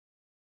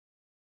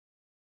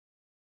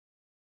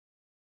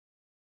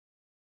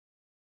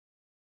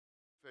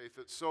faith,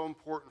 it's so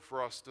important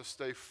for us to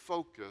stay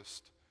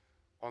focused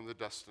on the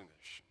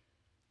destination.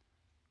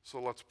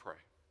 So let's pray.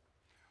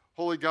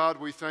 Holy God,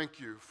 we thank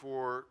you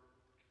for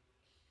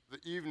the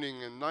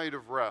evening and night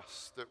of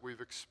rest that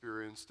we've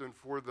experienced and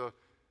for the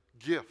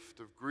gift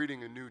of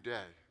greeting a new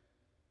day.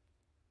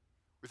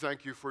 We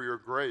thank you for your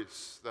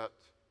grace that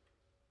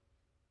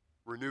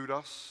renewed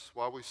us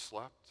while we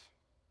slept,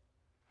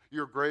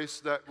 your grace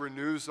that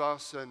renews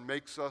us and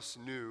makes us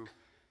new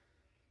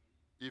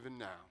even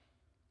now.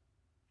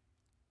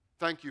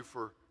 Thank you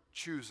for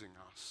choosing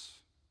us,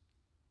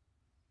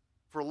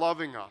 for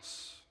loving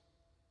us,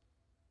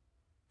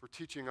 for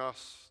teaching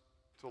us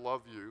to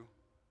love you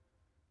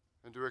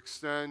and to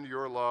extend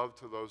your love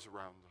to those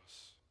around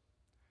us.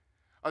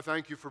 I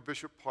thank you for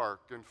Bishop Park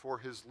and for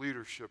his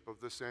leadership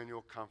of this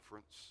annual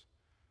conference,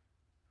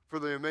 for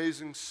the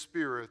amazing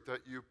spirit that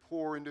you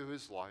pour into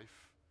his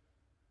life,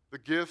 the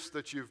gifts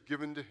that you've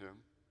given to him.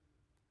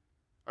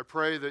 I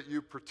pray that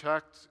you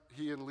protect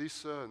he and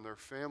Lisa and their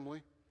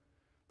family.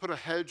 Put a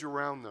hedge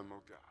around them,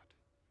 oh God.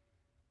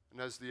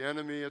 And as the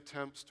enemy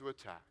attempts to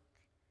attack,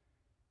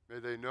 may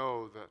they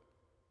know that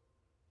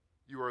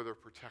you are their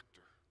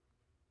protector,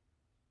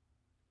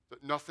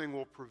 that nothing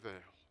will prevail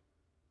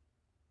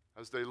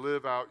as they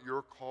live out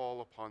your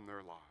call upon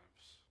their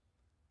lives.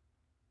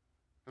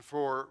 And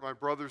for my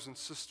brothers and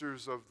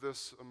sisters of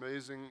this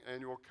amazing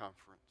annual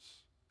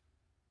conference,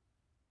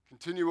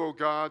 continue, O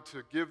God,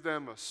 to give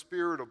them a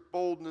spirit of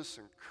boldness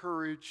and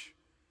courage.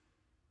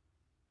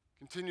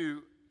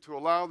 Continue to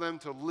allow them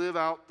to live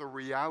out the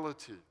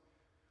reality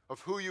of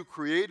who you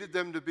created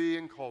them to be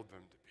and called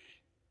them to be.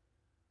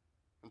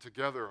 And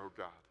together, O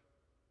God,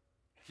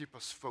 keep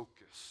us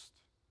focused.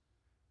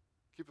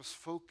 Keep us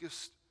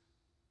focused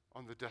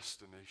on the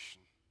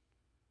destination.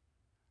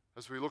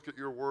 As we look at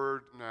your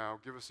word now,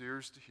 give us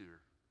ears to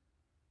hear,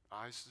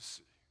 eyes to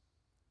see.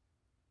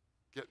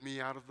 Get me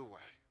out of the way.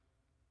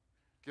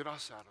 Get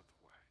us out of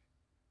the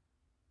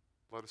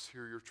way. Let us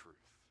hear your truth.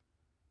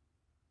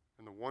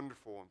 In the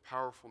wonderful and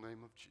powerful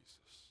name of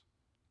Jesus.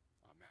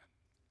 Amen.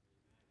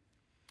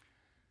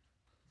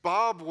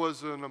 Bob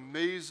was an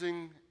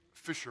amazing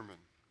fisherman.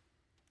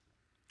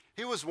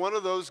 He was one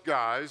of those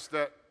guys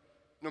that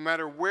no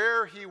matter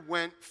where he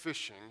went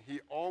fishing, he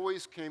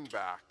always came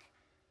back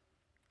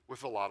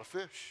with a lot of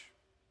fish.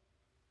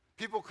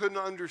 People couldn't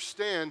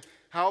understand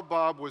how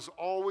Bob was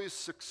always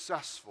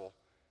successful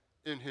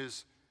in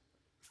his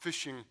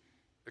fishing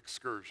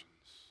excursions.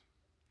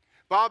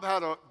 Bob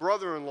had a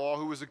brother-in-law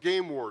who was a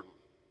game warden.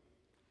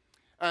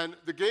 And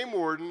the game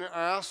warden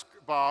asked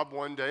Bob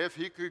one day if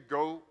he could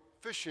go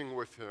fishing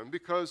with him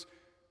because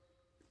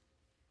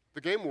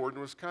the game warden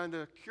was kind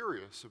of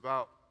curious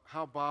about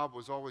how Bob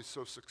was always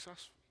so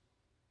successful.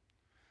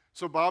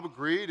 So Bob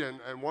agreed, and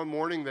one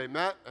morning they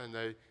met, and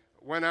they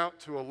went out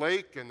to a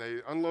lake, and they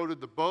unloaded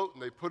the boat,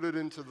 and they put it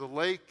into the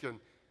lake, and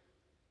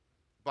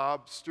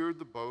Bob steered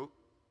the boat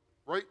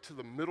right to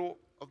the middle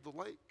of the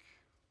lake.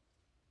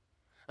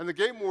 And the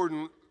game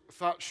warden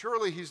thought,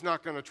 surely he's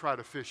not going to try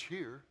to fish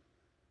here.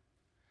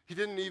 He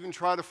didn't even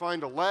try to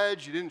find a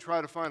ledge. He didn't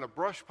try to find a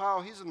brush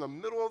pile. He's in the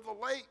middle of the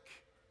lake.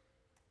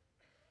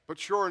 But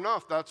sure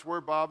enough, that's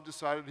where Bob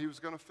decided he was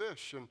going to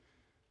fish. And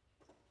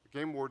the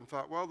game warden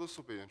thought, well, this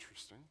will be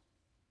interesting.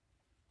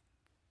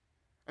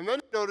 And then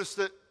he noticed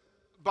that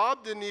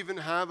Bob didn't even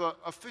have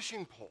a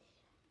fishing pole.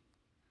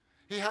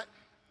 He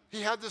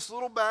had this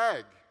little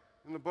bag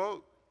in the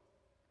boat.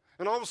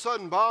 And all of a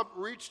sudden, Bob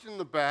reached in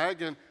the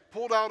bag and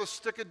pulled out a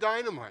stick of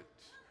dynamite.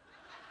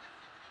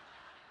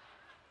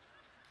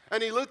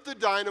 And he lit the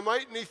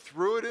dynamite and he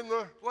threw it in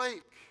the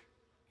lake.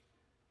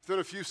 Within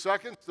a few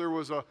seconds, there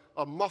was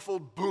a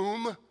muffled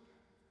boom.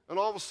 And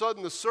all of a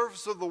sudden, the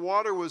surface of the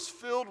water was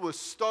filled with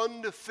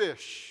stunned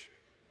fish.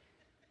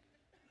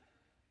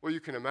 Well, you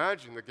can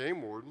imagine the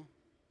game warden.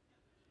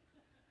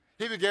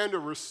 He began to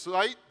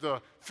recite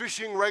the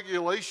fishing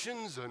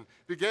regulations and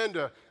began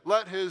to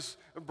let his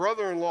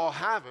brother-in-law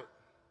have it.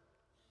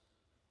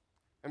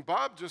 And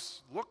Bob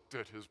just looked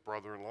at his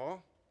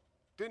brother-in-law,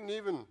 didn't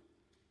even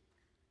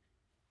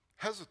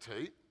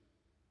hesitate,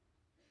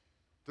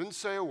 didn't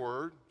say a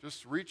word,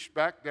 just reached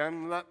back down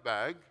into that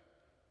bag,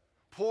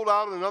 pulled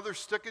out another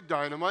stick of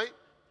dynamite,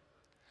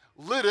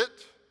 lit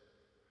it,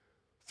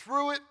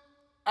 threw it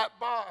at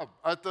Bob,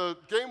 at the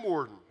game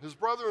warden, his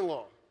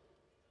brother-in-law,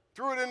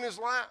 threw it in his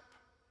lap,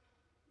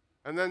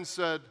 and then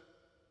said,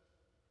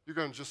 "You're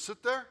going to just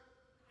sit there?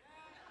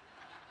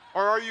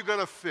 Or are you going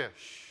to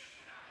fish?"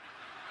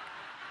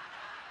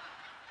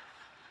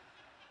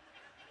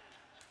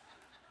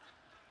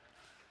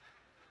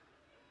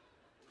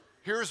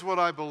 Here's what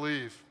I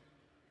believe.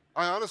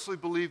 I honestly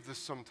believe this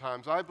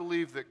sometimes. I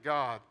believe that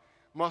God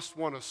must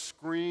want to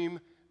scream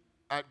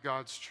at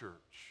God's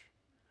church.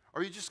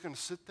 Are you just going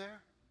to sit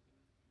there?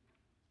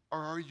 Or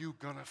are you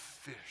going to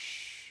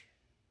fish?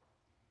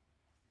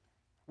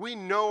 We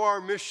know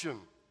our mission.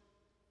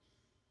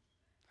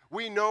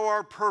 We know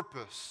our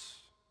purpose.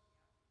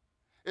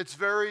 It's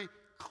very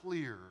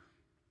clear.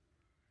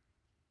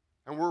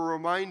 And we're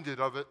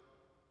reminded of it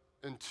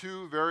in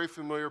two very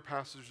familiar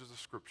passages of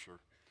Scripture.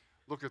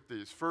 Look at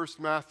these. First,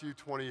 Matthew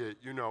 28.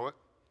 You know it.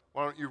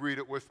 Why don't you read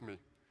it with me?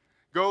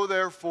 Go,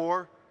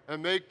 therefore,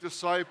 and make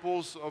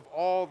disciples of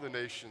all the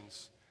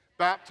nations,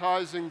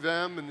 baptizing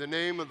them in the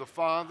name of the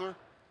Father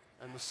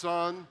and the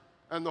Son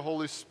and the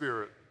Holy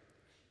Spirit,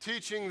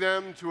 teaching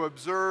them to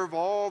observe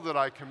all that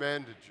I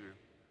commanded you.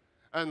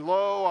 And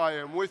lo, I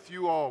am with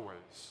you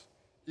always,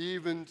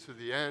 even to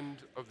the end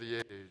of the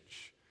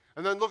age.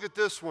 And then look at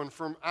this one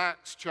from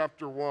Acts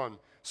chapter 1.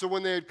 So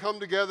when they had come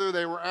together,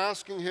 they were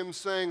asking him,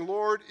 saying,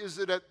 Lord, is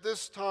it at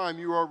this time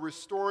you are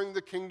restoring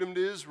the kingdom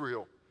to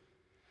Israel?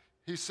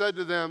 He said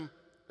to them,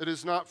 it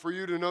is not for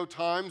you to know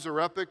times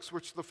or epochs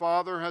which the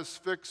Father has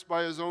fixed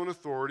by his own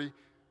authority,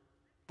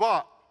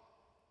 but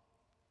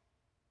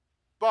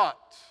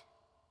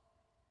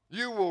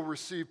you will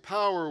receive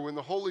power when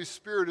the Holy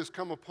Spirit has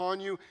come upon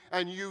you,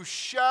 and you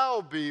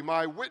shall be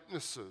my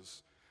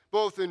witnesses,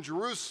 both in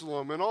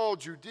Jerusalem and all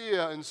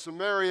Judea and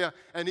Samaria,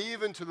 and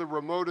even to the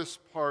remotest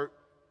part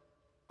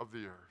of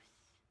the earth.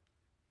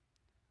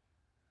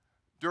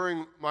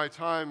 During my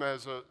time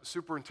as a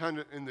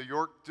superintendent in the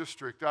York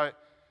District,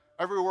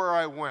 everywhere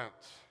I went,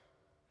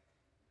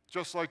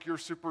 just like your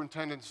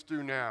superintendents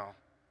do now,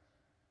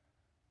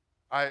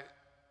 I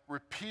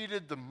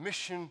repeated the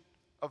mission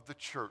of the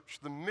church,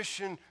 the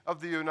mission of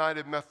the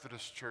United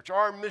Methodist Church.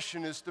 Our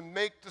mission is to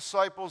make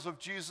disciples of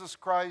Jesus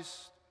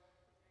Christ.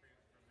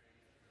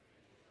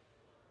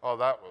 Oh,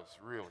 that was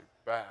really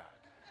bad.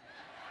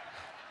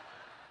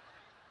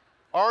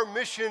 Our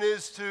mission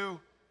is to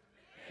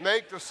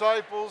make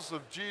disciples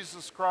of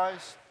Jesus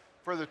Christ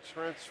for the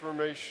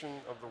transformation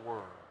of the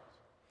world.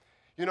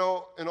 You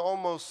know, in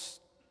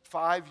almost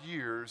 5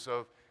 years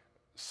of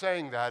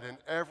saying that in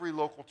every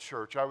local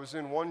church, I was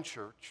in one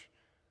church.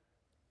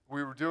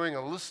 We were doing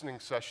a listening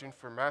session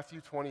for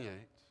Matthew 28,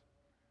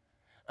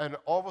 and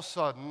all of a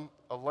sudden,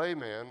 a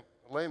layman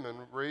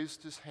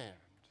raised his hand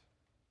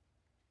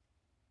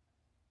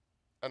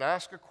and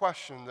asked a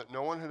question that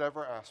no one had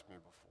ever asked me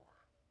before.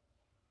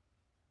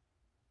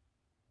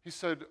 He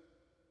said,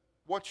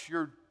 what's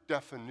your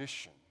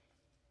definition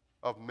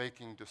of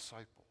making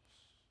disciples?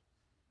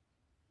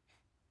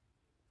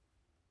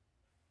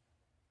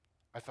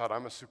 I thought,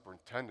 I'm a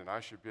superintendent.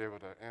 I should be able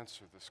to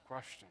answer this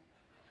question.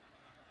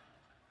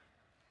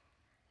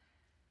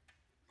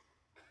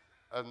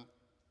 And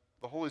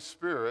the Holy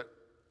Spirit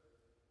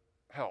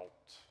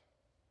helped.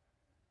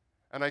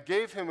 And I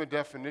gave him a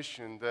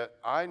definition that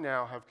I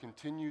now have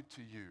continued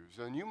to use.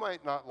 And you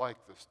might not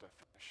like this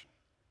definition,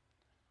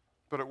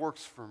 but it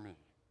works for me.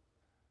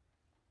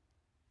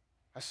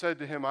 I said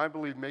to him, I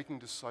believe making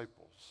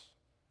disciples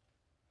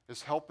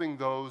is helping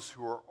those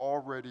who are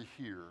already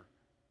here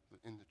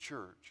in the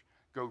church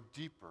go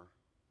deeper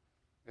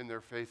in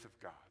their faith of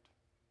God.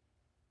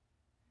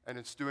 And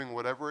it's doing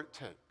whatever it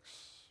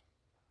takes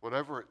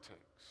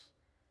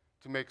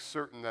to make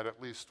certain that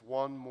at least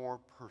one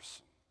more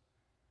person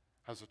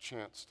has a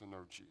chance to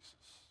know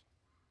Jesus.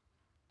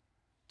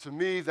 To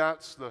me,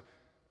 that's the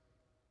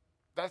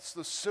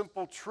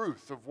simple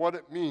truth of what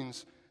it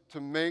means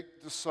to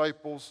make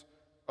disciples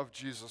of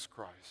Jesus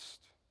Christ.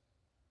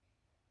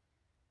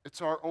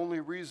 It's our only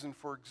reason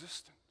for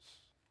existence.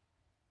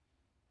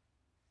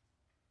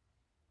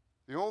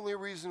 The only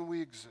reason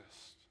we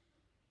exist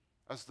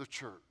as the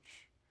church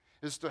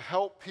is to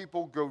help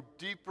people go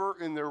deeper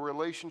in their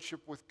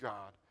relationship with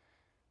God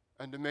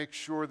and to make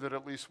sure that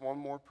at least one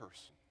more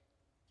person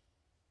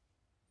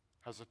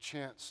has a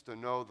chance to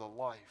know the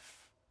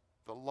life,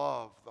 the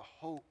love, the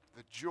hope,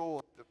 the joy,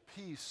 the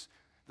peace,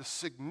 the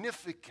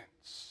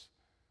significance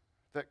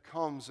that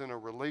comes in a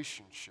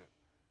relationship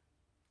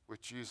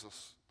with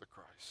Jesus the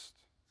Christ.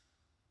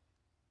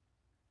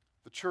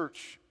 The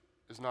church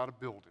is not a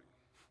building.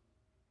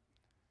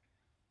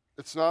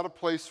 It's not a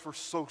place for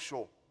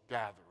social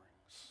gatherings.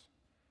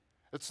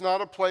 It's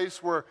not a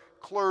place where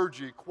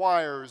clergy,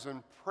 choirs,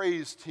 and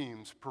praise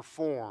teams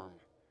perform.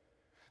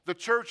 The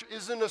church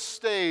isn't a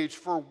stage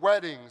for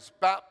weddings,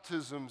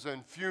 baptisms,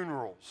 and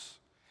funerals.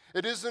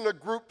 It isn't a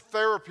group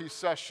therapy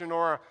session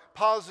or a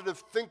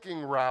positive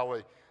thinking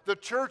rally. The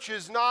church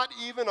is not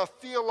even a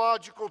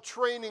theological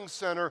training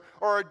center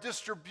or a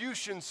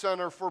distribution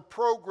center for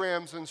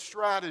programs and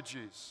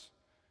strategies.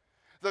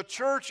 The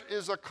church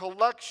is a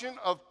collection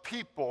of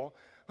people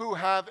who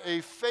have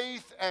a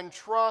faith and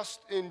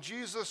trust in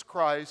Jesus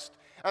Christ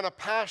and a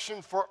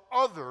passion for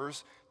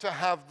others to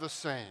have the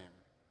same.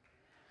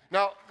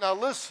 Now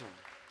listen.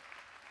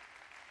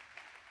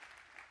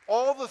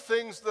 All the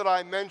things that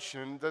I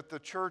mentioned that the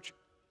church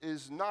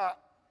is not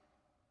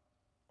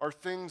are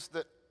things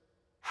that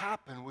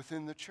happen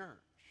within the church.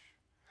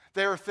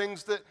 They are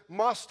things that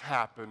must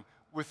happen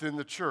within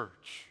the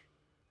church.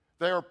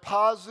 They are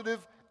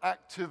positive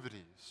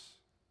activities.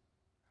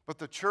 But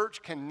the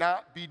church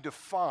cannot be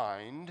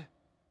defined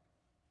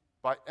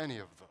by any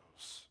of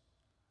those.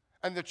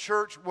 And the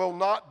church will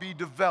not be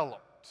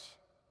developed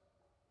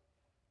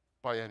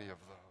by any of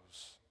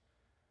those.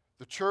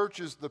 The church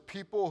is the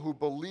people who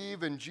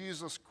believe in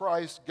Jesus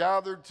Christ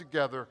gathered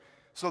together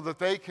so that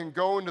they can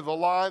go into the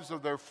lives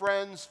of their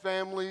friends,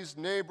 families,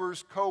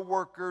 neighbors,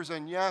 co-workers,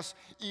 and yes,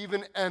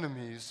 even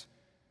enemies,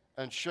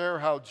 and share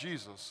how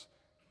Jesus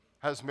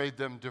has made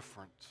them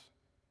different.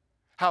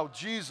 How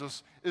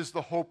Jesus is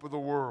the hope of the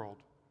world.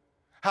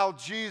 How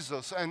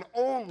Jesus, and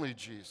only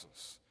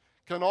Jesus,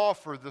 can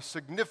offer the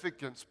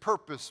significance,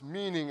 purpose,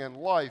 meaning, and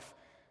life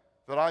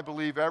that I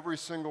believe every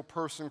single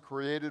person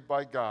created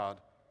by God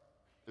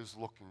is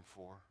looking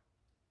for.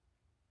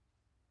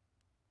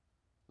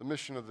 The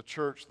mission of the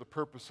church, the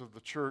purpose of the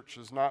church,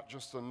 is not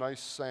just a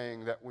nice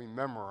saying that we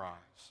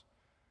memorize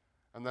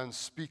and then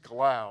speak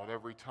aloud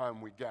every time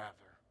we gather.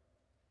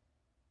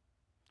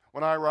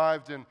 When I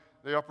arrived in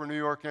the Upper New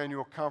York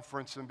Annual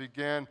Conference and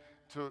began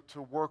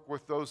to work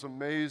with those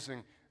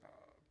amazing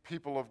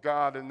people of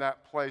God in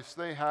that place,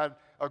 they had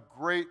a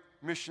great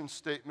mission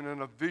statement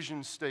and a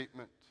vision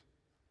statement.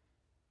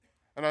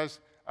 And as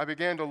I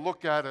began to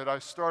look at it,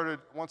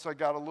 once I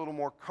got a little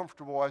more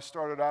comfortable, I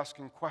started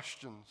asking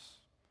questions.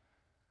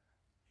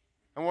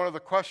 And one of the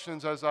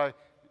questions, as I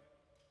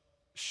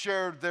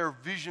shared their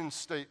vision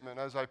statement,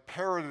 as I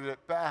parroted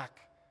it back,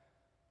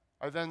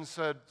 I then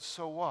said,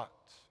 "So what?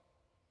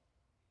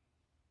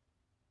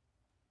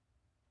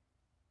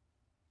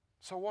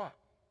 So what?"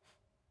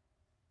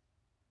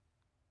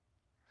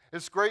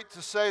 It's great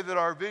to say that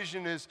our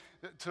vision is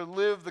to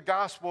live the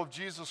gospel of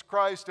Jesus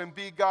Christ and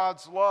be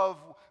God's love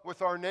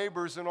with our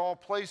neighbors in all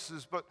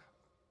places, but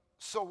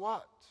so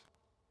what?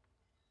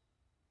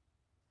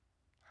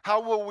 How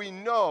will we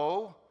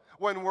know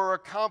when we're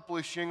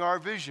accomplishing our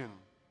vision?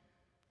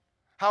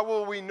 How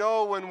will we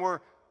know when we're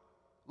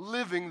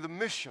living the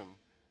mission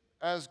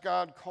as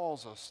God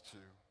calls us to?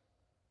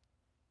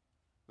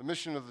 The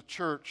mission of the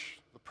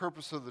church, the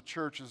purpose of the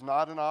church is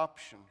not an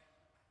option.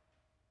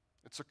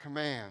 It's a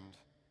command.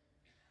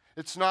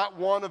 It's not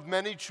one of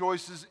many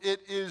choices.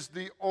 It is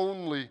the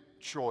only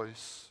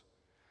choice.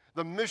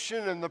 The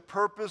mission and the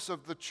purpose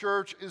of the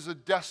church is a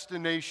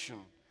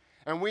destination,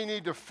 and we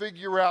need to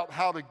figure out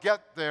how to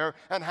get there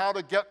and how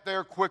to get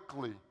there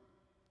quickly.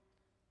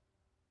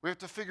 We have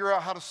to figure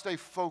out how to stay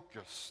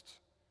focused,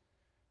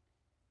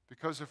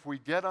 because if we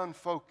get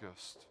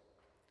unfocused,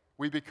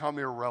 we become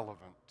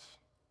irrelevant.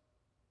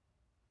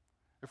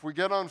 If we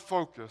get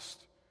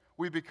unfocused,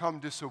 we become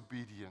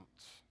disobedient.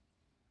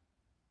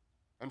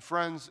 And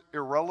friends,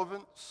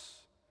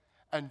 irrelevance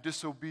and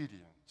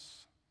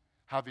disobedience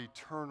have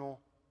eternal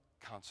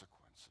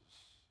consequences.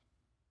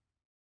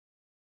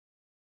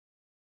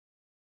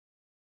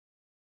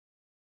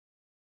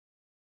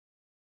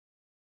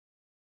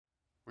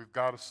 We've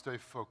got to stay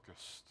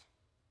focused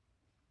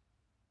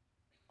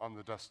on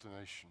the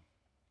destination,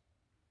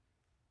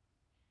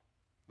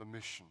 the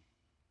mission,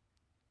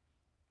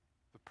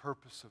 the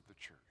purpose of the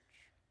church.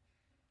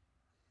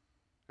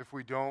 If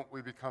we don't,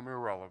 we become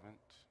irrelevant.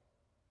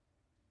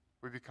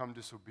 We become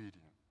disobedient.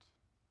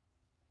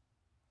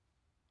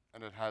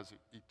 And it has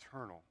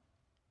eternal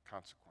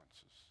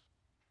consequences.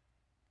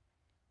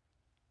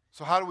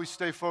 So how do we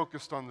stay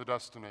focused on the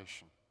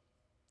destination?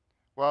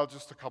 Well,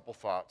 just a couple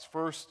thoughts.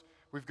 First,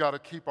 we've got to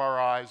keep our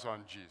eyes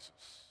on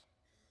Jesus.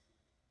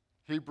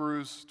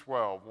 Hebrews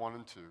 12, 1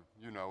 and 2,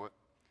 you know it.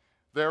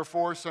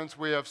 Therefore, since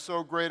we have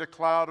so great a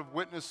cloud of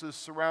witnesses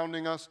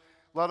surrounding us,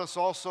 let us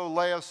also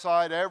lay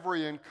aside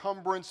every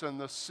encumbrance and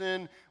the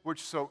sin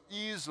which so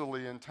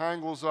easily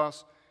entangles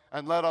us,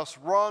 and let us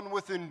run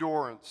with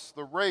endurance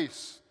the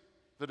race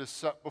that is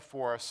set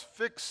before us,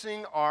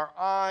 fixing our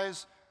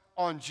eyes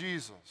on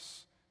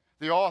Jesus,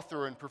 the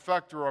author and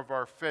perfecter of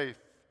our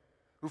faith,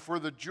 who for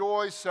the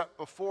joy set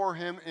before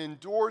him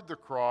endured the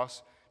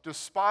cross,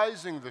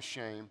 despising the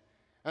shame,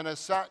 and has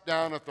sat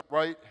down at the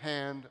right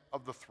hand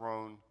of the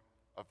throne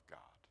of God.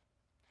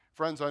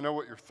 Friends, I know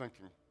what you're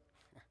thinking.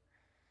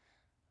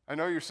 I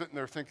know you're sitting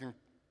there thinking,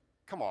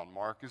 come on,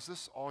 Mark, is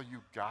this all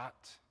you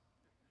got?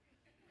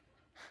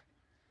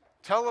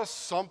 Tell us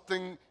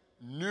something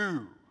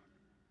new,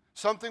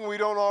 something we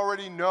don't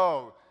already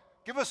know.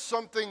 Give us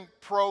something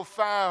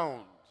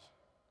profound.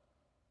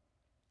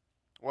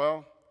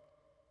 Well,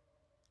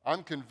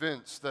 I'm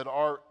convinced that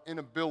our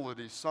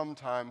inability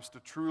sometimes to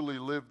truly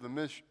live the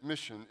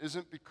mission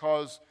isn't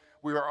because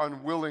we are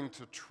unwilling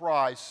to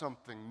try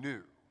something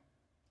new,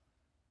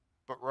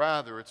 but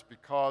rather it's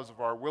because of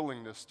our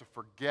willingness to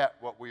forget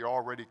what we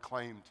already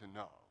claim to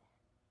know.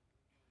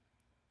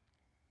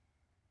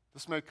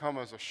 This may come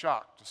as a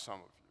shock to some of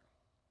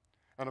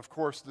you. And of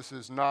course, this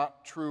is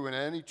not true in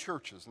any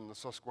churches in the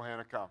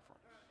Susquehanna Conference.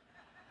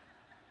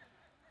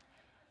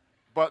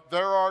 But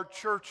there are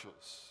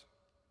churches,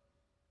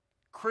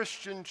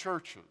 Christian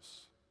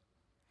churches,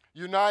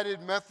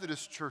 United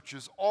Methodist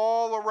churches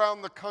all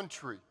around the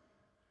country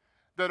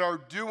that are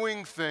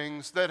doing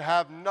things that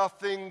have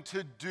nothing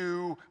to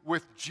do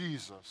with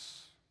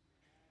Jesus.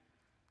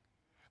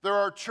 There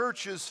are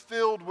churches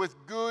filled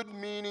with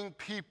good-meaning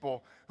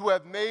people who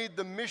have made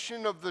the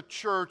mission of the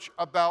church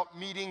about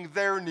meeting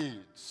their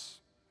needs,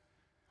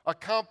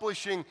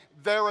 accomplishing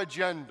their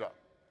agenda,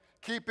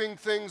 keeping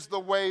things the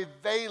way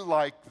they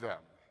like them.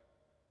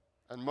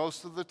 And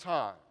most of the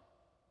time,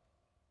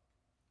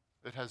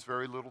 it has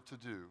very little to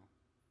do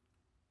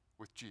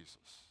with Jesus.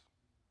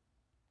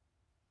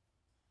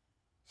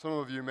 Some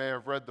of you may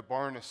have read the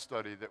Barna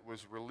study that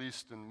was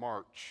released in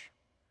March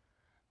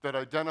that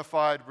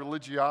identified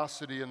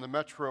religiosity in the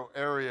metro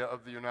area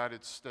of the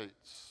United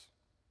States.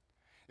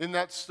 In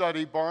that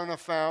study, Barna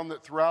found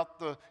that throughout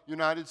the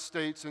United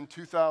States in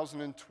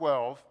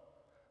 2012,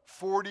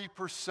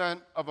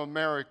 40% of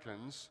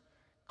Americans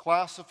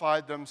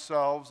classified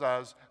themselves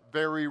as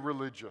very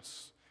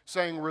religious,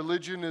 saying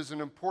religion is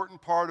an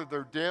important part of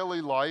their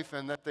daily life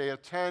and that they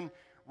attend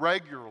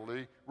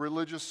regularly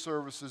religious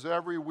services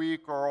every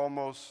week or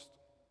almost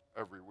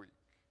every week.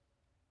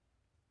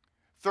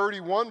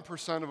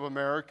 31% of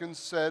Americans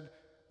said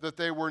that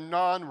they were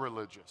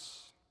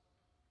non-religious,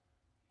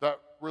 that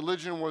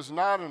religion was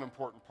not an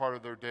important part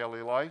of their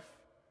daily life,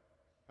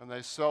 and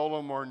they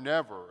seldom or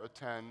never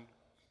attend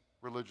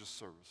religious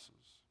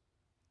services.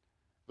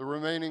 The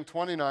remaining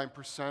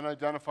 29%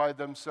 identified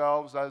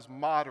themselves as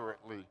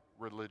moderately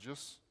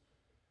religious,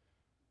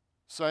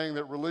 saying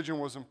that religion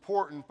was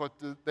important, but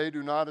they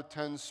do not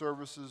attend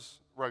services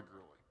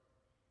regularly.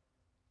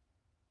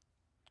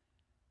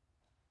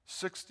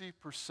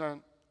 60%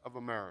 of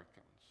Americans,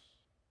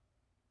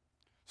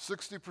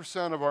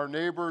 60% of our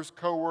neighbors,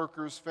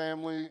 coworkers,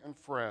 family, and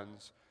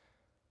friends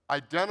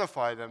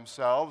identify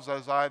themselves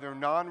as either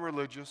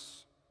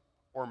non-religious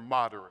or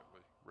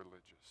moderately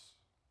religious.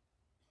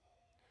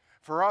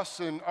 For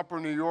us in Upper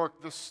New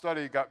York, this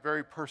study got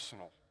very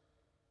personal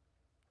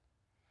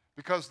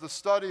because the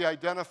study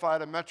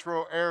identified a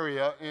metro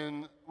area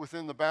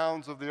within the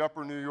bounds of the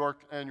Upper New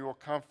York Annual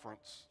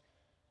Conference,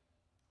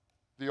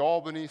 the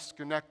Albany,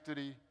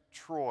 Schenectady,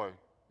 Troy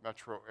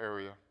metro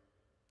area.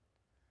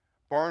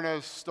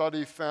 Barna's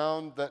study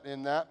found that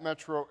in that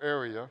metro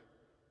area,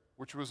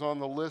 which was on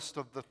the list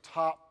of the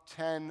top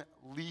 10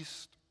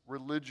 least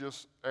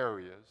religious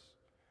areas,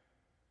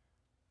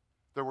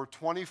 there were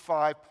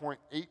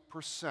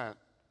 25.8%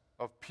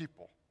 of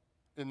people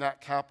in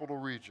that capital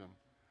region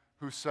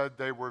who said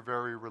they were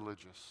very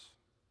religious.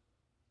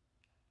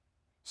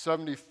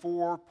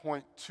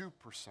 74.2%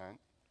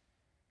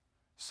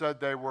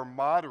 said they were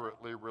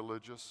moderately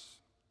religious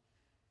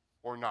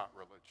or not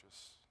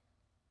religious.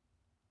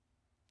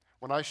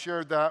 When I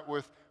shared that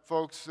with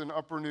folks in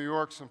Upper New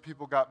York, some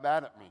people got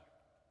mad at me.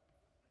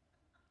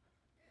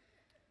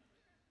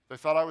 They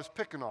thought I was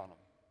picking on them.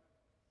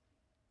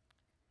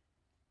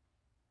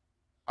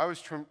 I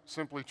was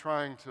simply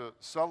trying to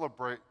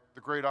celebrate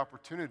the great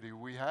opportunity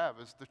we have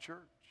as the church.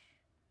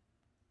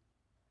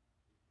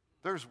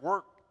 There's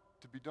work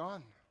to be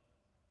done.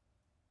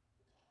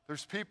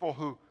 There's people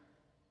who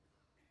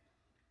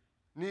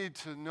need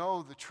to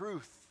know the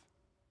truth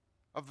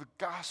of the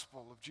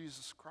gospel of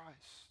Jesus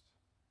Christ.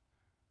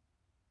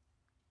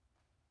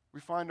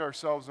 We find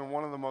ourselves in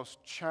one of the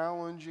most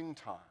challenging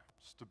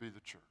times to be the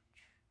church,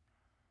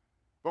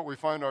 but we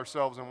find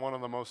ourselves in one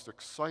of the most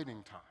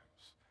exciting times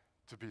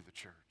to be the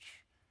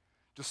church.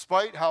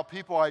 Despite how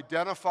people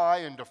identify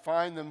and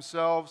define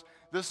themselves,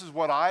 this is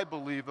what I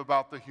believe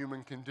about the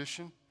human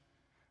condition.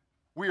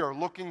 We are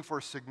looking for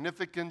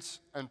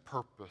significance and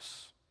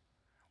purpose.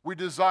 We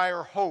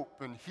desire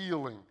hope and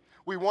healing.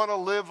 We want to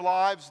live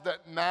lives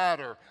that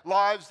matter,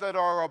 lives that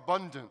are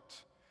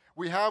abundant.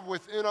 We have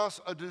within us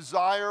a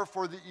desire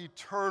for the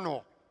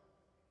eternal.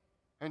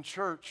 And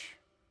church,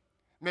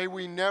 may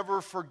we never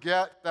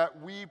forget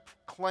that we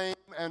claim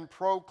and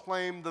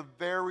proclaim the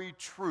very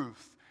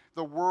truth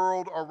the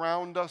world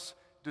around us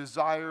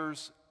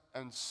desires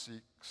and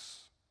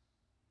seeks.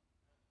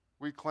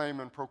 We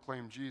claim and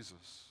proclaim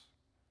Jesus.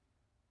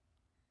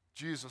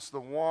 Jesus, the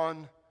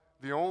one,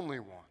 the only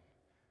one,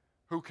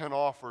 who can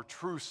offer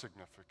true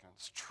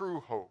significance,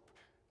 true hope,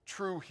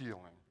 true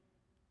healing,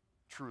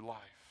 true life.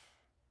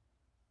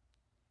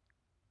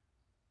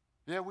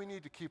 Yeah, we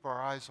need to keep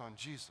our eyes on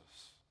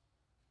Jesus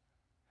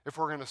if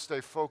we're going to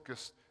stay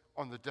focused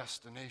on the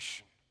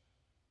destination,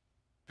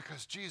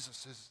 because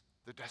Jesus is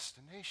the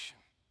destination.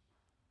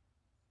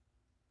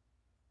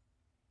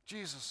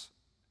 Jesus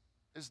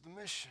is the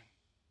mission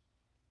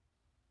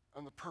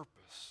and the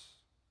purpose.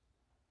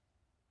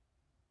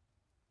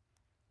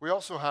 We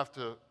also have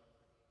to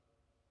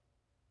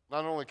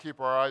not only keep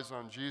our eyes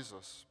on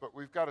Jesus, but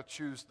we've got to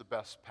choose the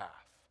best path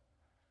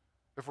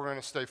if we're going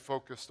to stay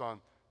focused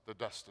on the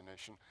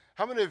destination.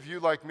 How many of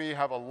you, like me,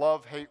 have a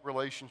love-hate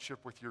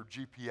relationship with your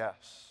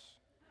GPS?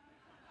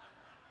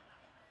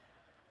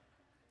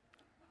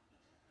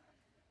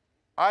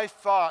 I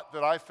thought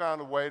that I found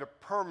a way to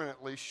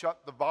permanently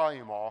shut the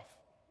volume off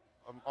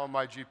on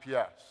my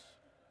GPS.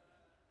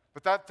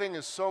 But that thing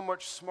is so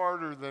much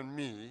smarter than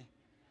me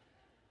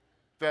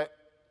that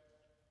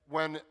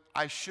when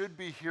I should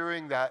be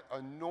hearing that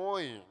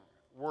annoying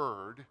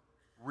word,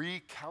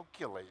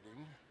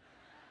 recalculating,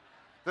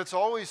 that's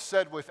always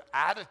said with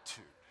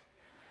attitude,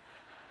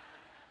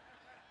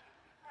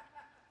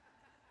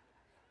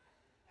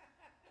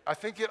 I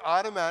think it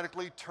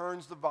automatically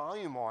turns the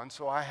volume on,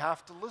 so I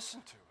have to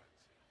listen to it.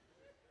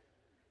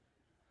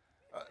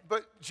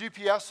 But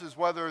GPSs,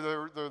 whether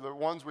they're the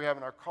ones we have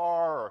in our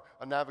car or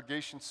a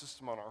navigation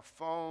system on our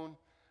phone,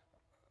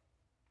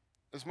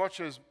 as much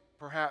as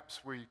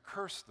perhaps we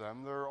curse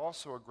them, they're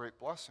also a great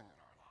blessing in our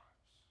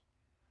lives.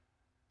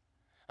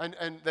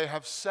 And they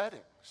have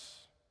settings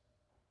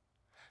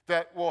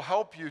that will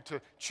help you to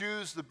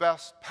choose the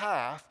best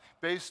path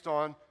based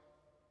on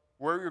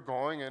where you're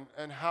going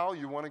and how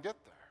you want to get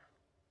there.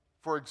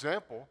 For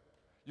example,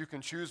 you can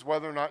choose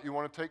whether or not you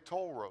want to take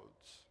toll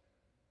roads.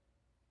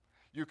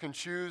 You can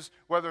choose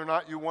whether or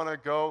not you want to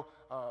go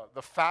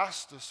the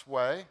fastest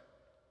way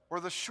or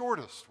the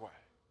shortest way.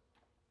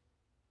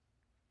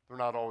 They're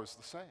not always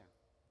the same,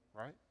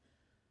 right?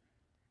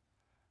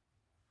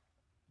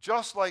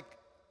 Just like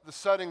the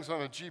settings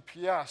on a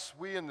GPS,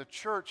 we in the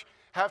church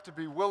have to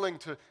be willing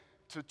to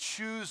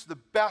choose the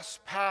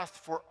best path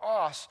for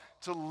us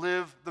to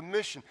live the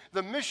mission.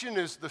 The mission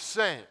is the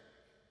same.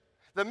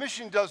 The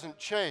mission doesn't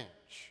change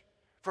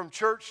from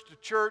church to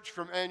church,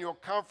 from annual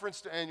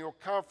conference to annual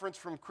conference,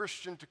 from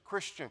Christian to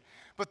Christian.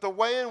 But the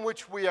way in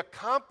which we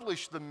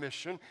accomplish the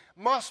mission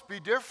must be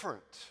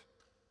different.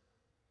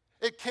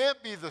 It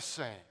can't be the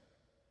same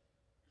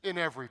in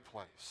every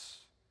place.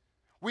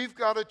 We've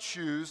got to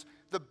choose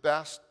the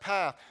best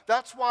path.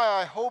 That's why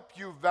I hope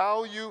you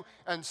value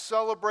and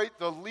celebrate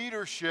the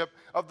leadership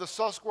of the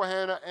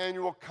Susquehanna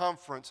Annual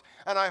Conference.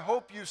 And I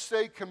hope you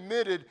stay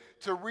committed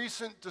to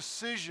recent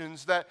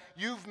decisions that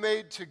you've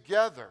made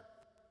together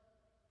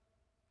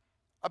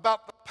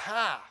about the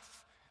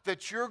path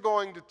that you're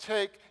going to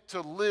take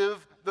to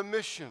live the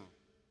mission.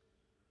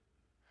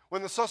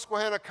 When the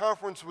Susquehanna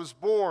Conference was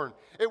born,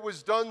 it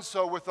was done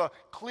so with a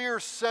clear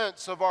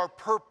sense of our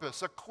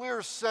purpose, a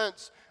clear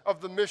sense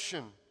of the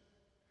mission.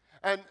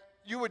 And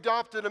you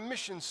adopted a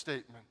mission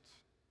statement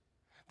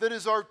that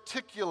is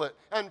articulate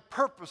and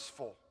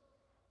purposeful.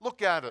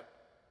 Look at it.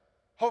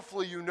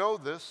 Hopefully you know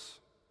this.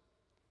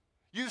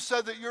 You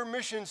said that your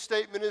mission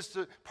statement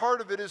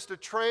part of it is to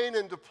train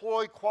and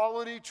deploy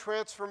quality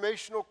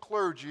transformational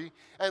clergy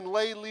and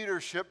lay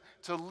leadership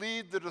to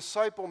lead the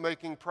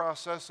disciple-making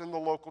process in the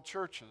local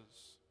churches.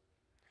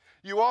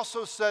 You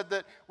also said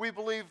that we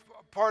believe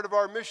part of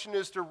our mission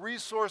is to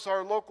resource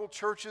our local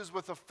churches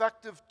with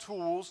effective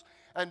tools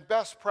and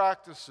best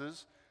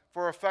practices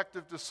for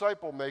effective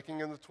disciple-making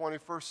in the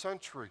 21st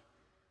century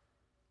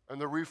and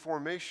the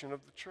reformation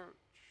of the church.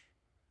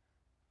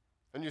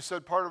 And you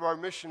said part of our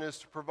mission is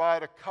to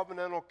provide a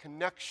covenantal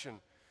connection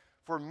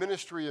for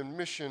ministry and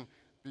mission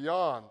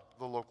beyond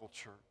the local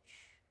church.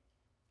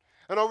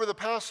 And over the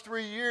past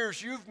 3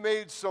 years, you've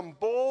made some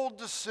bold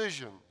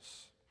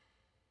decisions.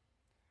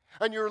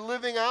 And you're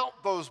living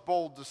out those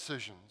bold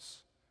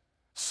decisions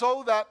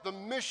so that the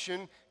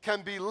mission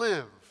can be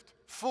lived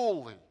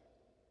fully.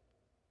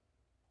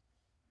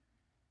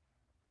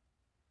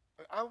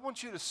 I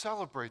want you to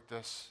celebrate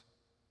this.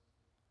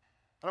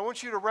 And I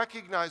want you to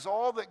recognize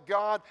all that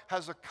God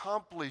has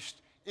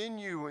accomplished in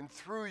you and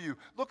through you.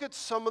 Look at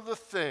some of the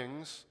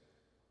things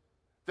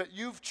that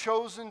you've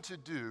chosen to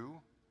do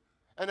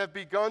and have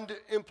begun to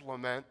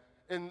implement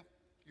in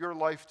your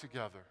life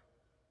together.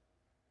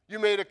 You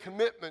made a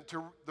commitment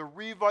to the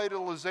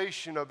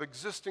revitalization of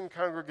existing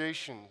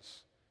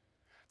congregations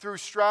through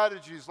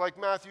strategies like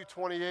Matthew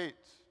 28,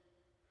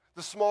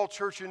 the Small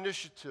Church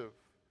Initiative,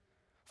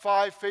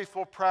 5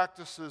 faithful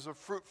practices of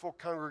fruitful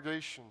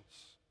congregations.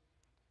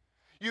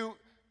 You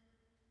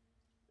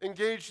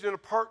engaged in a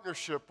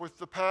partnership with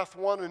the Path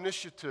One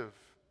initiative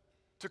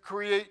to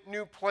create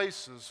new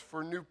places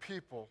for new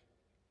people.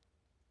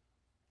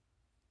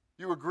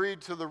 You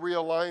agreed to the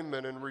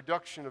realignment and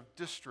reduction of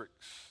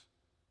districts,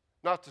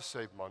 not to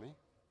save money,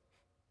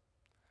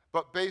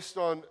 but based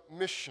on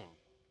mission,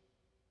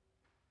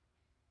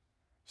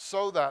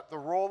 so that the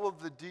role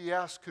of the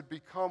DS could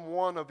become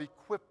one of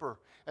equipper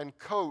and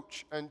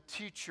coach and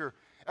teacher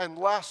and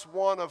less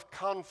one of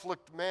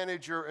conflict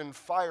manager and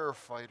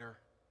firefighter.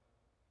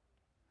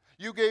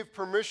 You gave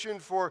permission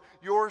for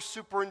your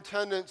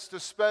superintendents to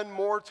spend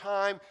more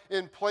time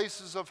in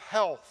places of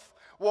health,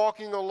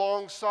 walking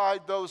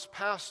alongside those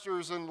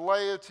pastors and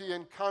laity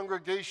and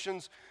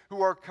congregations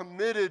who are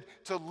committed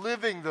to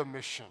living the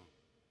mission.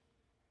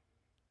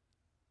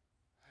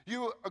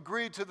 You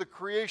agreed to the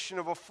creation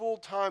of a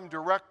full-time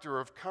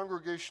director of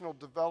congregational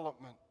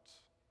development.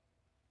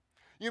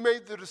 You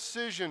made the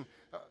decision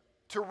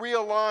to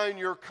realign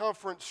your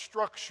conference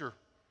structure,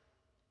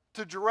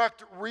 to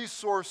direct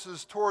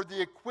resources toward the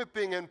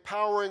equipping and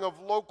empowering of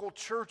local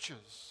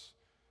churches,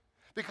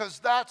 because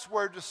that's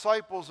where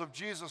disciples of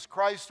Jesus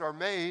Christ are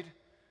made.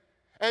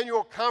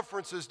 Annual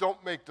conferences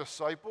don't make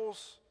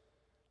disciples.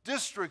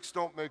 Districts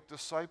don't make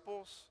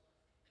disciples.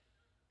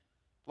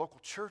 Local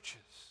churches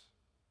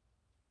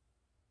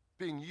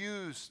being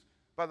used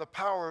by the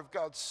power of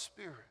God's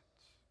Spirit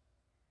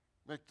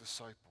make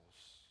disciples.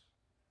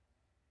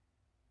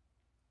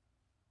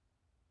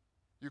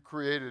 You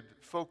created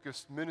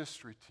focused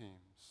ministry teams,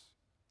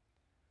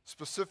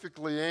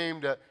 specifically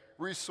aimed at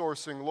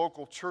resourcing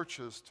local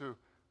churches to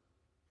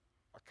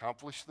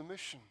accomplish the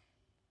mission.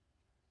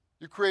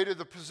 You created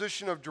the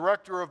position of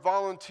Director of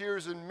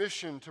Volunteers in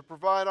Mission to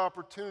provide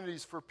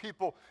opportunities for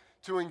people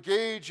to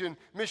engage in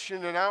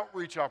mission and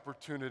outreach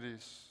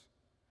opportunities.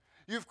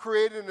 You've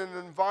created an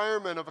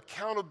environment of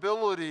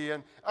accountability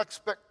and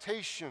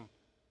expectation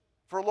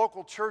for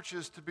local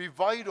churches to be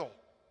vital.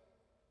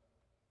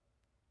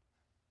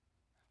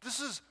 This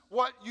is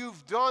what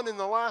you've done in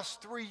the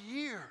last 3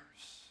 years.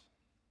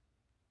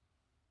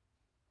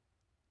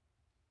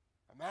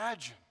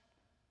 Imagine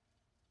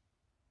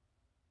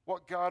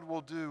what God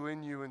will do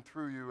in you and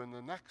through you in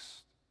the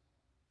next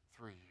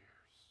 3 years.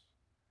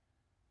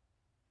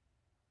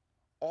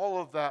 All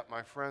of that,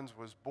 my friends,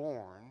 was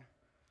born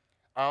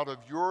out of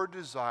your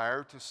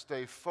desire to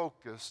stay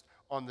focused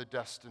on the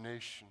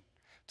destination,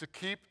 to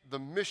keep the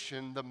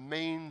mission the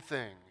main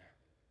thing,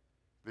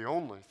 the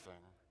only thing.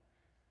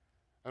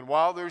 And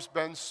while there's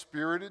been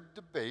spirited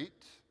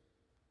debate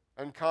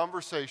and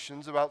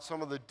conversations about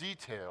some of the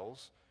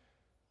details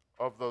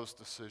of those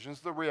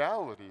decisions, the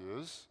reality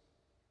is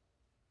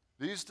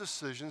these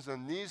decisions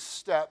and these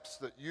steps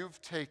that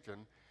you've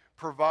taken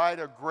provide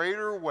a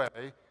greater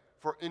way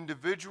for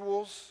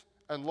individuals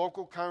and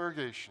local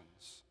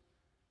congregations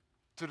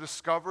to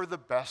discover the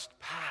best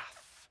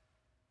path,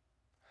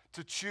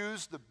 to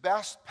choose the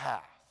best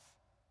path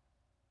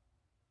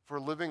for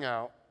living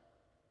out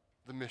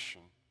the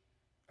mission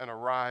and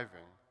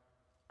arriving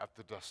at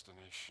the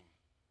destination.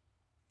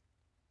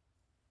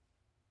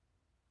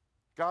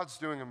 God's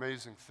doing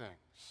amazing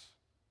things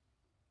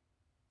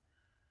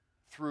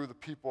through the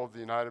people of the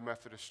United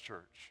Methodist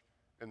Church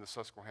in the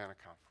Susquehanna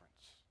Conference.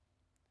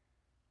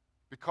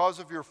 Because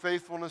of your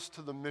faithfulness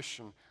to the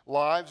mission,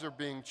 lives are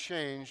being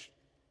changed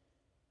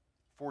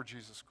for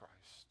Jesus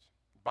Christ,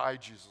 by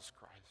Jesus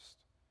Christ.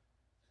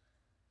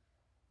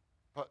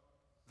 But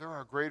there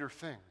are greater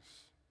things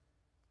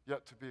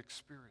yet to be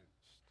experienced.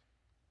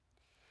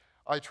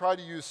 I try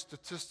to use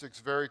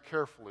statistics very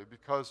carefully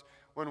because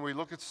when we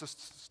look at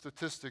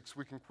statistics,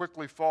 we can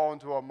quickly fall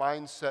into a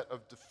mindset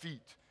of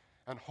defeat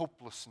and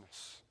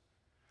hopelessness.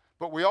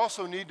 But we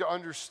also need to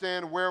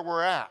understand where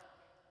we're at.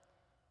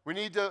 We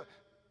need to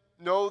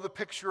know the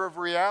picture of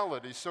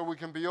reality so we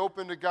can be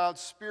open to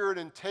God's Spirit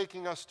in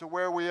taking us to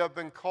where we have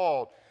been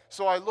called.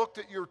 So I looked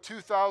at your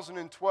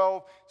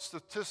 2012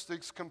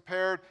 statistics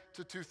compared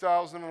to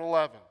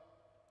 2011.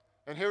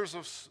 And here's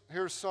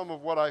some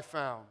of what I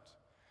found.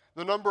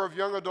 The number of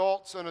young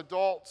adults and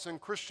adults in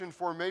Christian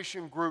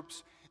formation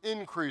groups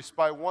increased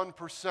by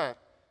 1%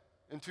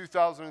 in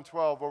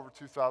 2012 over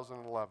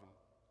 2011.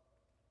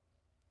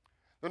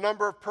 The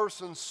number of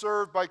persons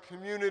served by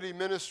community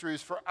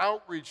ministries for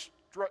outreach,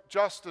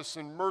 justice,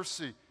 and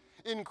mercy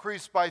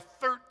increased by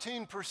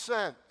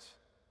 13%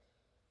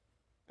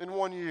 in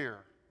 1 year.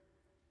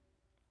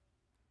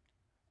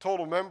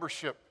 Total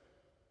membership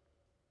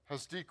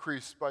has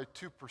decreased by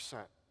 2%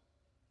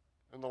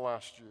 in the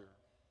last year.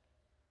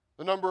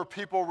 The number of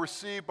people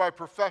received by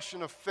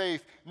profession of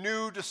faith,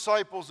 new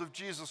disciples of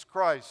Jesus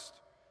Christ,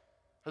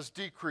 has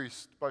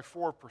decreased by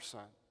 4%.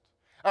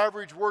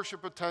 Average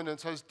worship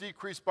attendance has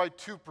decreased by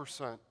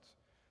 2%.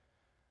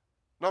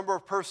 Number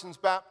of persons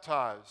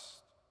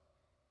baptized,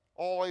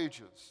 all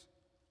ages,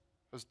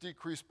 has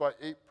decreased by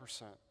 8%.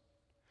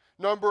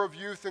 Number of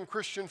youth and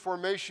Christian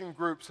formation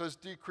groups has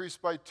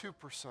decreased by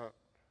 2%.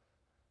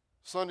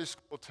 Sunday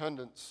school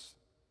attendance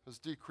has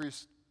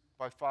decreased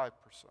by 5%.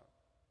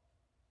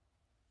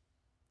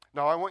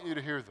 Now, I want you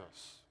to hear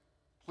this.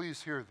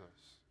 Please hear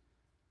this.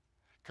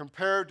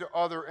 Compared to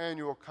other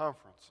annual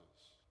conferences,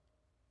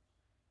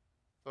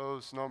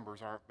 those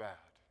numbers aren't bad.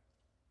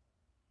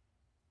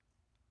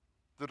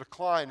 The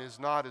decline is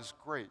not as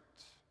great.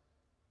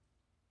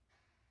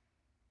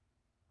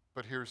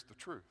 But here's the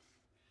truth.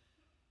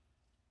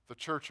 The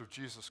Church of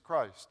Jesus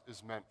Christ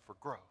is meant for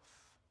growth,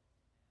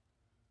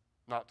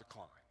 not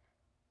decline.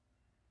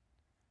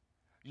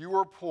 You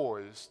are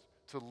poised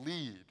to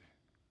lead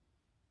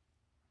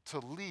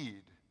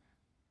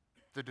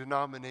the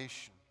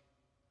denomination.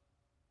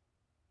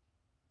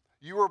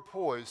 You are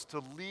poised to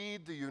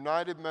lead the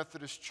United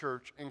Methodist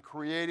Church in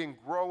creating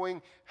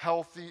growing,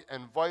 healthy,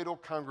 and vital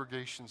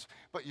congregations.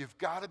 But you've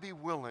got to be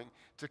willing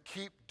to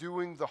keep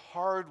doing the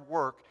hard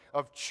work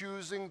of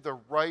choosing the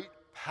right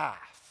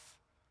path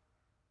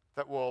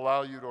that will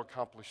allow you to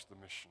accomplish the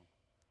mission.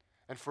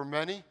 And for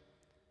many,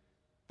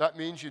 that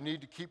means you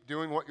need to keep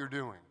doing what you're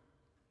doing.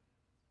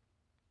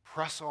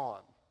 Press on.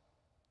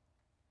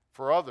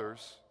 For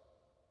others,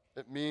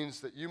 it means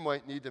that you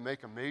might need to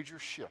make a major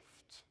shift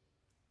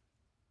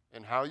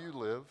in how you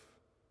live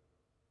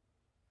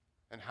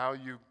and how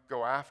you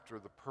go after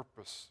the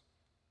purpose.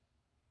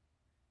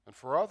 And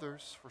for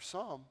others, for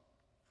some,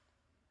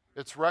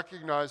 it's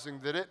recognizing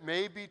that it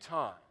may be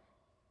time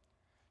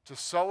to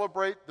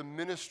celebrate the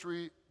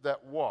ministry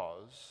that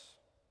was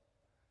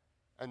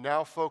and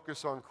now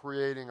focus on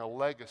creating a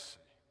legacy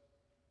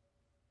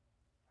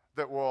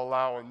that will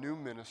allow a new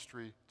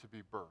ministry to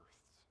be birthed.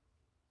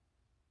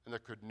 And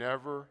that could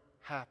never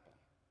happen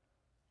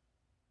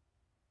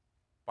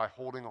by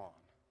holding on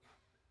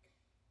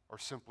or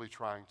simply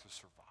trying to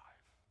survive.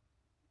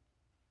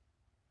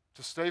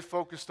 To stay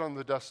focused on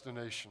the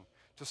destination,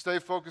 to stay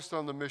focused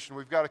on the mission,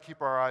 we've got to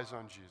keep our eyes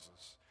on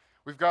Jesus.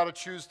 We've got to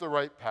choose the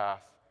right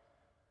path.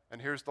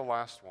 And here's the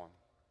last one.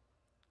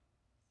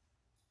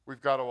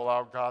 We've got to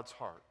allow God's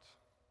heart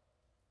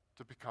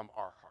to become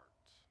our heart.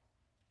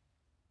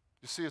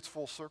 You see, it's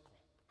full circle.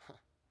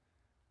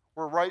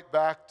 We're right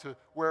back to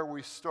where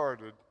we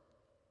started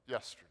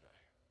yesterday.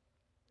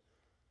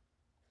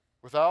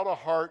 Without a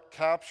heart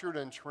captured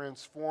and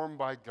transformed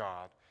by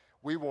God,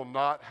 we will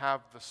not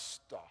have the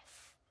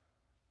stuff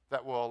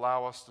that will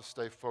allow us to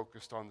stay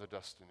focused on the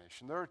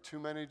destination. There are too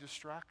many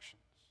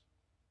distractions,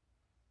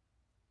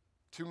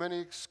 too many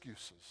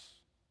excuses.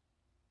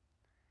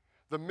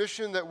 The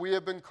mission that we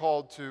have been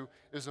called to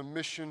is a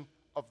mission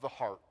of the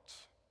heart,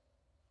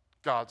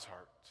 God's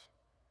heart.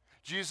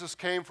 Jesus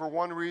came for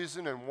one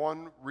reason and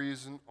one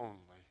reason only,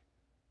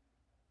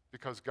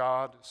 because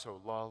God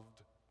so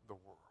loved the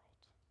world.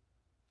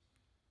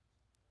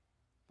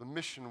 The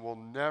mission will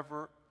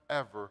never,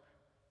 ever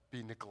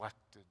be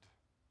neglected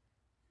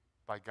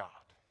by God.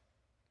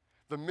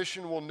 The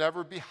mission will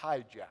never be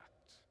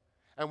hijacked,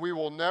 and we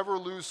will never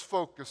lose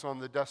focus on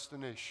the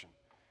destination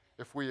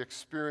if we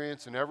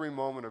experience in every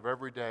moment of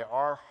every day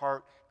our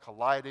heart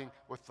colliding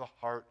with the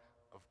heart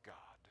of God.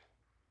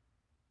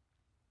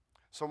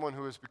 Someone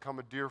who has become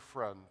a dear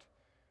friend,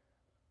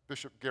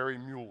 Bishop Gary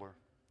Mueller,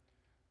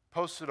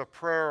 posted a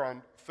prayer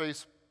on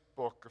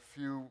Facebook a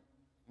few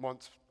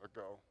months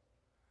ago.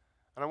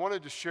 And I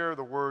wanted to share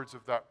the words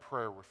of that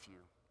prayer with you.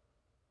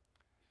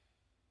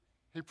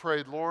 He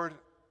prayed, "Lord,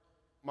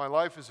 my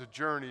life is a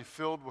journey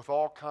filled with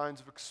all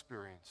kinds of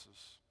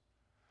experiences,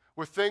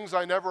 with things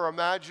I never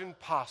imagined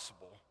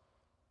possible,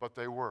 but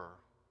they were,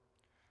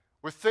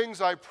 with things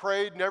I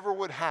prayed never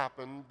would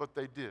happen, but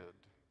they did.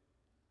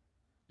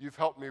 You've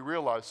helped me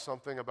realize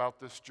something about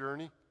this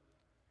journey.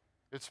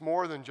 It's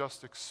more than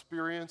just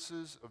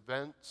experiences,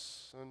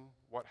 events, and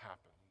what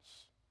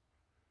happens.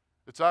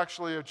 It's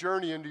actually a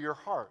journey into your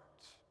heart.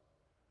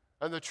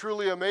 And the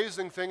truly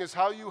amazing thing is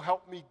how you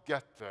help me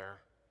get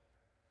there.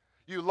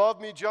 You love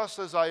me just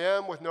as I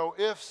am with no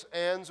ifs,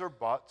 ands, or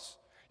buts.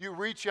 You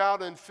reach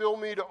out and fill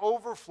me to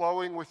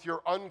overflowing with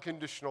your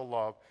unconditional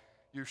love.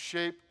 You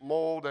shape,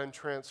 mold, and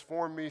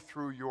transform me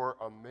through your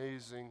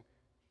amazing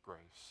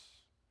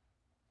grace.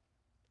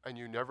 And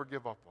you never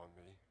give up on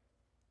me.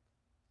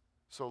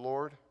 So,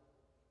 Lord,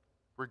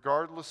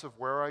 regardless of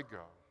where I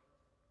go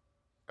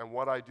and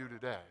what I do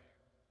today,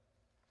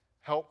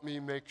 help me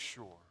make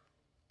sure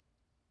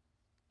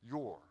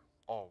you're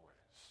always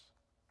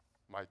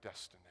my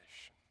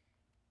destination."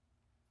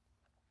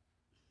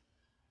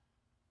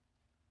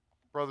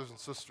 Brothers and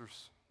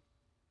sisters,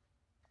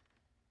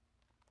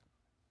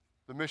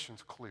 the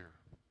mission's clear.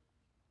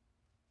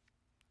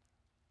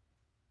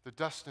 The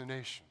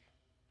destination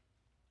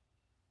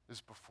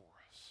is before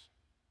us.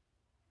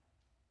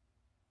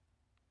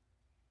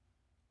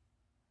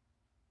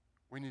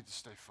 We need to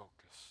stay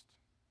focused.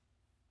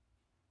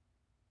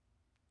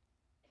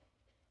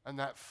 And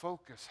that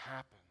focus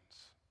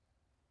happens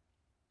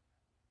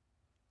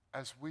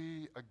as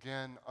we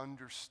again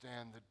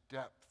understand the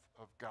depth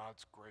of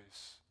God's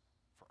grace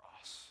for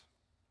us.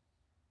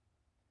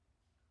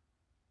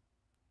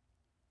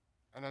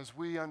 And as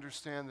we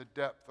understand the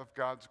depth of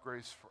God's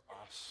grace for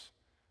us,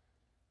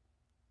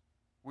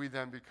 we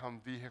then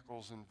become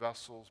vehicles and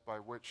vessels by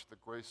which the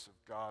grace of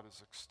God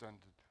is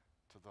extended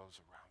to those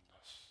around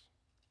us.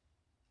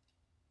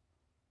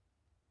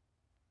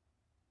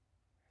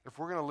 If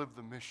we're going to live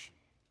the mission,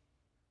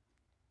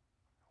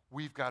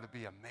 we've got to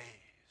be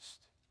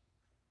amazed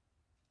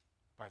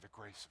by the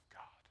grace of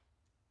God.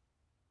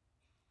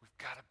 We've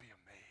got to be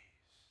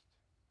amazed.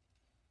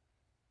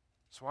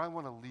 So I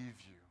want to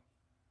leave you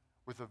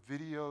with a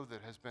video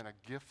that has been a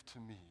gift to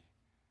me,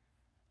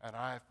 and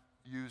I've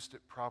used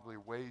it probably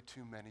way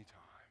too many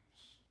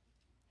times.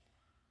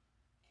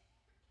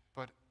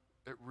 But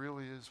it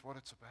really is what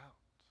it's about.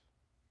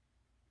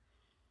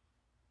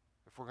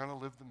 If we're going to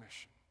live the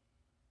mission,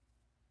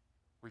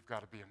 we've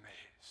got to be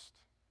amazed.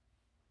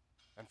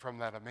 And from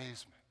that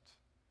amazement,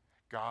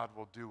 God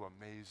will do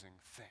amazing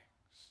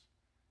things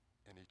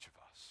in each of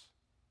us.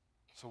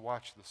 So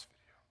watch this video.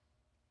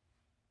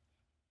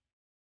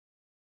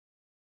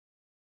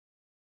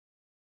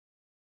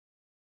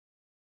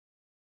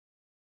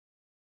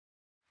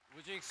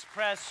 Would you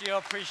express your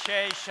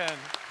appreciation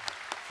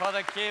for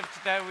the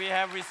gift that we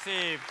have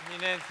received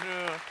in and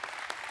through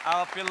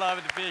our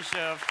beloved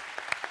Bishop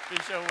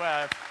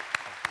Webb?